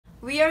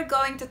We are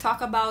going to talk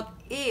about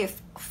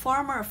if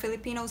former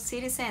Filipino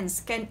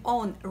citizens can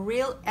own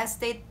real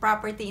estate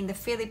property in the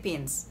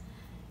Philippines.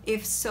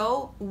 If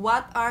so,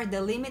 what are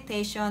the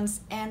limitations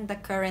and the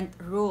current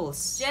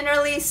rules?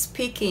 Generally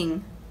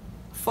speaking,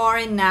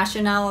 foreign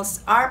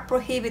nationals are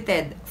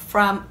prohibited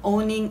from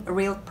owning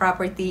real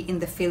property in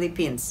the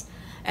Philippines.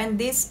 And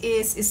this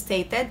is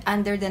stated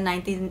under the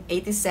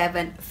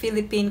 1987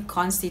 Philippine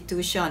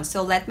Constitution.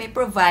 So let me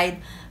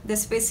provide the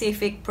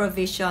specific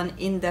provision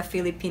in the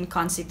Philippine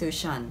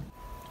Constitution.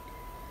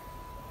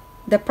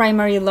 The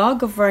primary law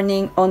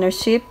governing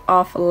ownership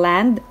of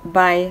land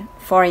by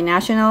foreign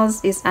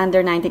nationals is under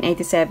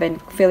 1987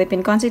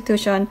 Philippine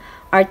Constitution,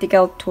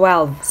 Article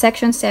 12,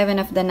 Section 7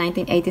 of the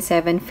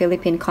 1987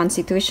 Philippine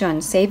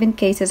Constitution. Save in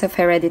cases of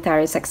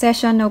hereditary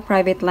succession, no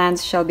private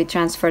lands shall be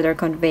transferred or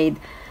conveyed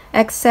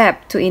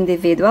except to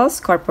individuals,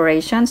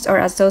 corporations, or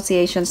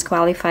associations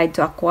qualified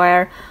to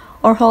acquire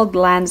or hold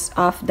lands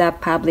of the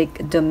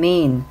public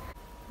domain.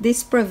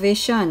 This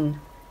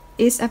provision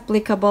is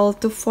applicable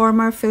to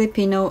former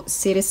Filipino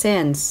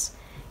citizens.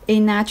 A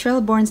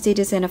natural-born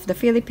citizen of the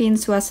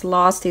Philippines who has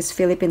lost his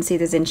Philippine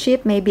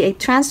citizenship may be a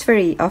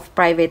transferee of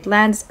private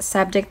lands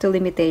subject to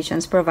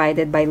limitations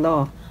provided by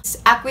law.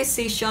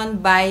 Acquisition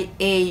by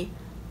a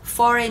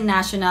foreign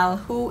national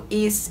who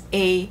is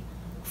a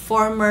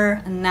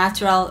former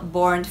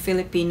natural-born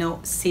Filipino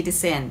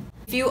citizen.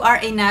 If you are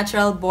a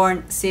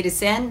natural-born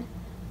citizen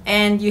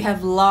and you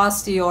have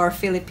lost your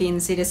Philippine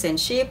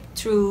citizenship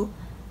through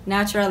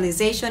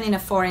naturalization in a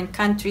foreign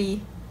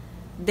country,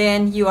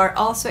 then you are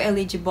also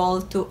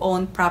eligible to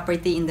own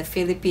property in the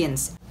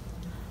Philippines.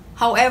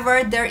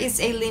 However, there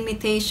is a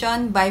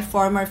limitation by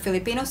former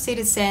Filipino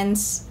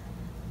citizens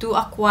to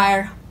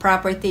acquire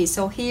property.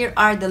 So here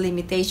are the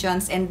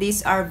limitations, and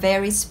these are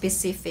very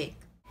specific.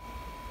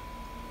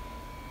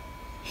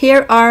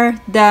 Here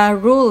are the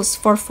rules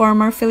for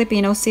former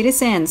Filipino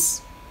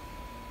citizens.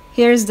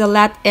 Here's the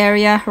lot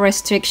area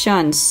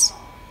restrictions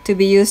to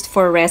be used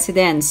for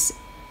residents.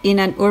 In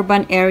an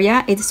urban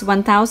area, it is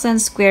 1,000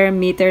 square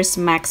meters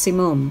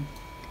maximum.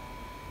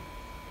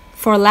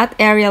 For lot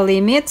area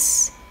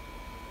limits,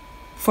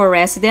 for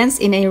residents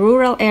in a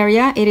rural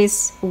area, it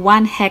is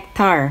 1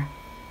 hectare.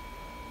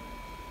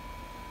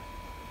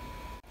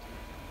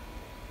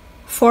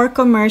 For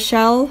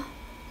commercial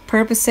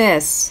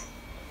purposes,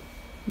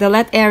 the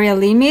lot area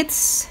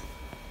limits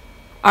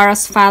are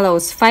as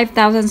follows: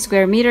 5,000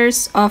 square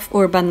meters of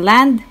urban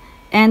land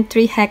and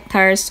 3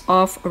 hectares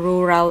of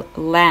rural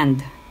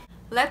land.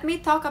 Let me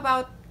talk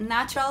about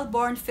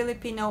natural-born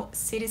Filipino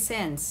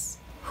citizens.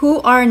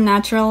 Who are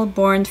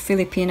natural-born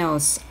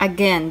Filipinos?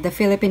 Again, the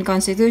Philippine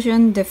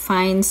Constitution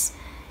defines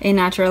a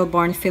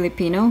natural-born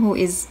Filipino who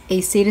is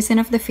a citizen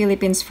of the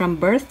Philippines from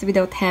birth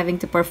without having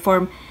to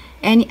perform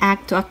any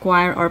act to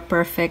acquire or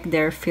perfect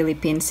their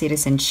Philippine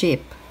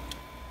citizenship.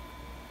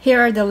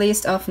 Here are the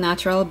list of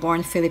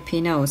natural-born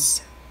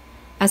Filipinos.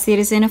 A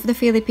citizen of the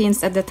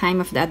Philippines at the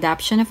time of the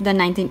adoption of the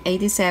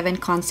 1987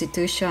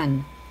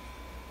 Constitution.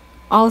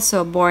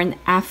 Also born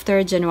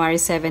after January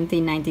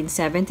 17,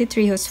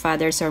 1973, whose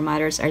fathers or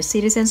mothers are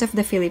citizens of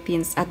the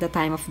Philippines at the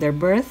time of their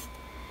birth.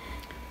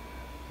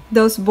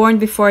 Those born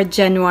before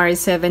January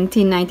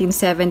 17,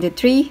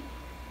 1973,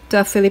 to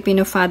a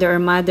Filipino father or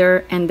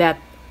mother, and that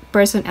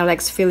person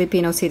elects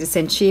Filipino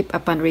citizenship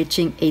upon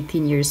reaching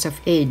 18 years of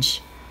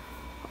age.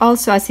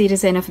 Also a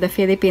citizen of the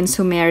Philippines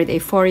who married a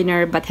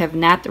foreigner but have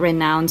not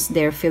renounced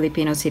their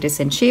Filipino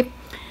citizenship,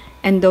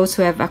 and those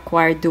who have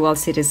acquired dual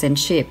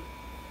citizenship.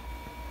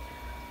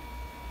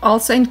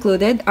 Also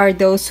included are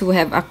those who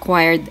have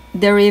acquired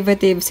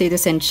derivative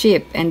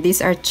citizenship, and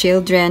these are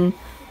children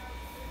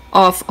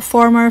of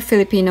former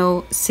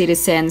Filipino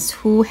citizens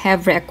who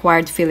have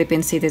reacquired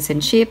Philippine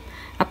citizenship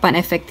upon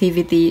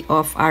effectivity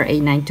of RA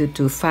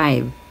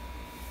 9225.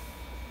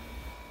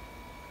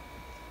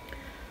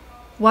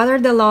 What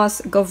are the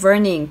laws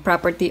governing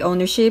property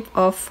ownership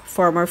of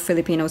former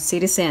Filipino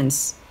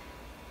citizens?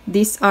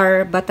 These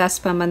are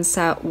Batas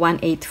Pambansa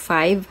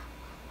 185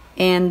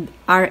 and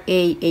RA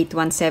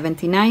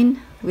 8179,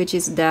 which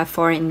is the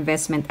Foreign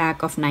Investment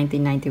Act of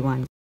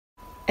 1991.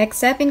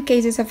 Except in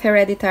cases of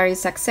hereditary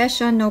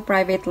succession, no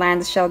private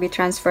lands shall be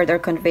transferred or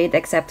conveyed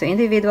except to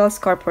individuals,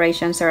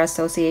 corporations, or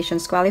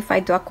associations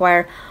qualified to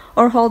acquire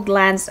or hold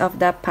lands of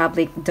the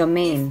public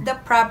domain. If the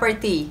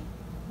property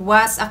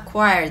was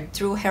acquired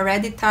through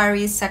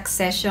hereditary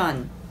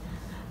succession,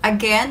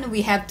 again,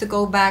 we have to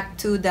go back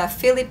to the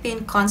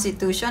Philippine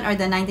Constitution or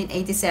the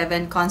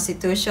 1987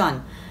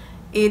 Constitution.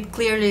 It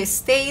clearly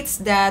states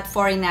that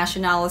foreign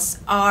nationals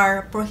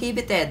are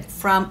prohibited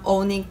from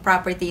owning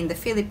property in the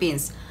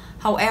Philippines.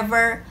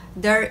 However,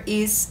 there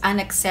is an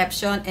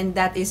exception, and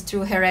that is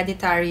through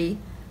hereditary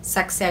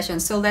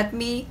succession. So let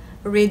me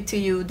read to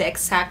you the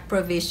exact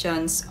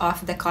provisions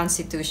of the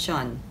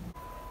Constitution.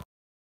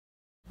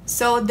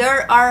 So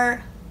there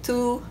are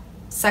two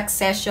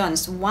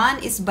successions.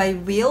 One is by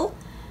will,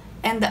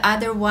 and the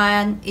other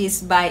one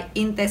is by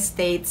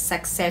intestate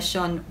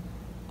succession,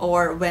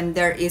 or when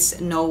there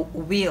is no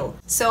will.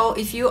 So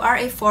if you are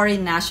a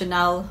foreign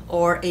national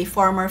or a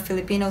former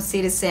Filipino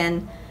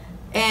citizen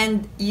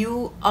and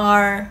you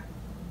are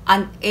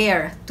an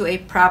heir to a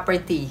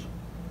property,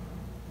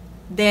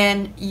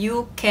 then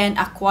you can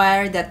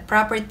acquire that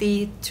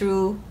property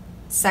through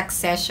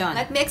succession.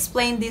 Let me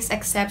explain this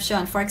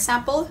exception. For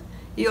example,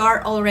 you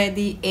are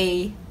already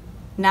a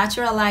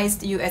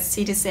naturalized US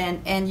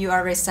citizen and you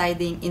are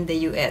residing in the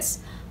US.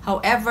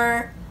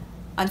 However,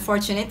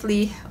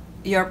 unfortunately,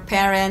 your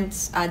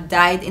parents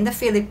died in the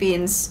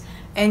Philippines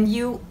and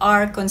you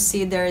are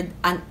considered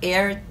an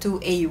heir to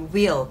a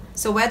will.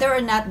 So whether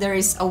or not there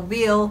is a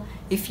will,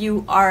 if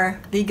you are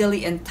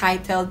legally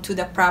entitled to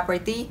the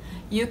property,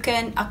 you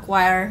can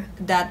acquire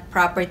that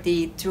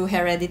property through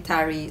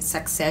hereditary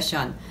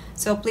succession.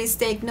 So please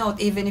take note,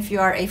 even if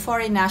you are a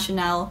foreign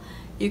national,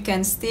 you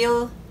can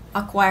still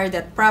acquire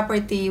that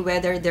property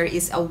whether there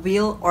is a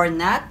will or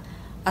not,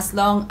 as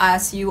long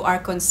as you are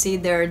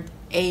considered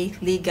a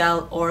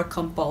legal or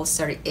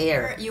compulsory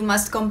heir. You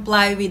must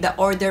comply with the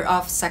order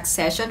of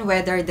succession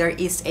whether there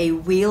is a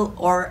will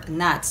or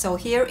not. So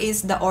here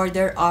is the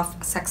order of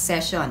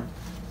succession.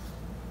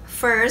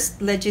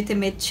 First,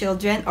 legitimate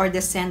children or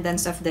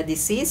descendants of the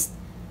deceased,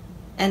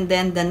 and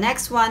then the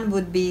next one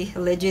would be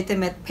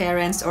legitimate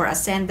parents or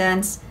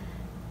ascendants,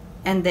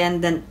 and then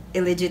the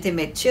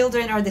illegitimate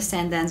children or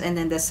descendants, and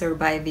then the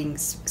surviving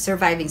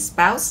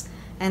spouse,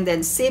 and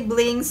then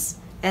siblings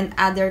and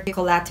other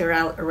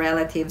collateral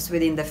relatives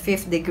within the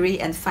fifth degree,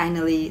 and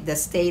finally the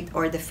state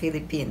or the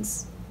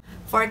Philippines.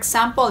 For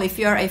example, if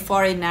you are a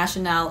foreign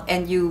national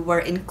and you were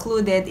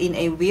included in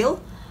a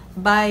will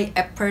by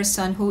a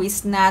person who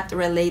is not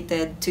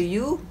related to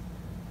you,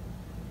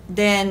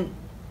 then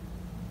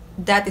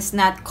that is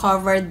not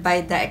covered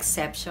by the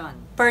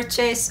exception.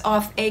 Purchase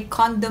of a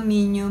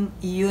condominium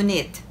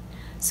unit.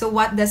 So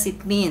what does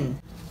it mean?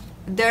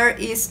 There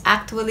is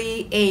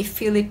actually a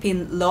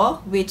Philippine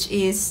law, which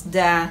is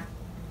the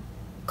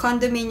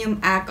Condominium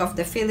Act of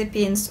the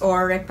Philippines,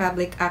 or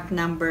Republic Act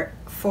number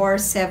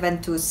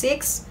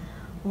 4726,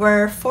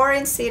 where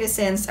foreign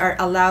citizens are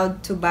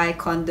allowed to buy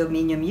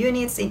condominium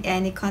units in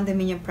any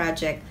condominium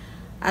project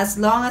as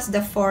long as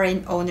the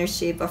foreign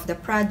ownership of the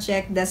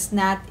project does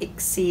not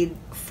exceed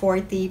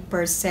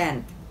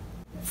 40%.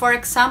 For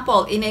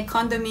example, in a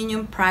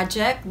condominium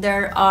project,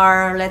 there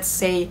are, let's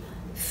say,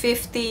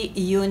 50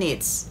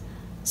 units.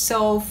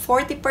 So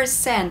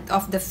 40%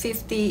 of the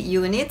 50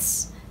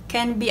 units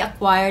can be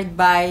acquired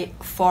by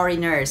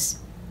foreigners,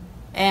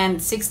 and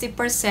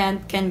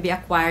 60% can be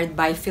acquired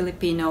by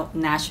Filipino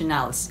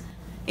nationals.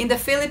 In the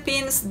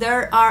Philippines,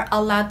 there are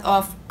a lot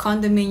of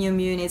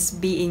condominium units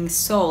being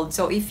sold.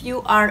 So if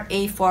you are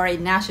a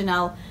foreign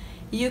national,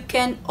 you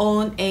can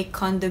own a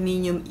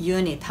condominium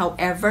unit.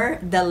 However,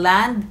 the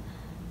land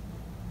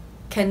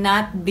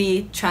cannot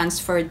be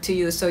transferred to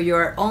you. So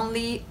you're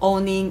only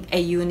owning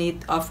a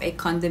unit of a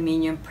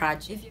condominium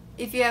project.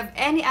 If you have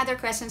any other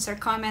questions or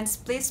comments,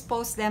 please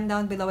post them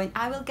down below and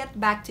I will get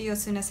back to you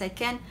as soon as I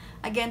can.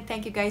 Again,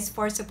 thank you guys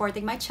for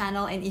supporting my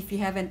channel, and if you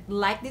haven't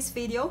liked this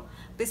video,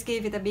 please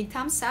give it a big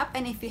thumbs up,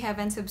 and if you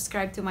haven't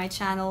subscribed to my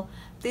channel,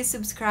 please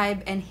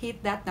subscribe and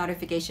hit that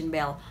notification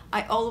bell.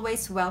 I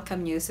always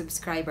welcome new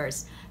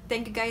subscribers.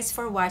 Thank you guys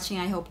for watching.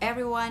 I hope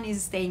everyone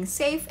is staying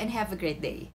safe and have a great day.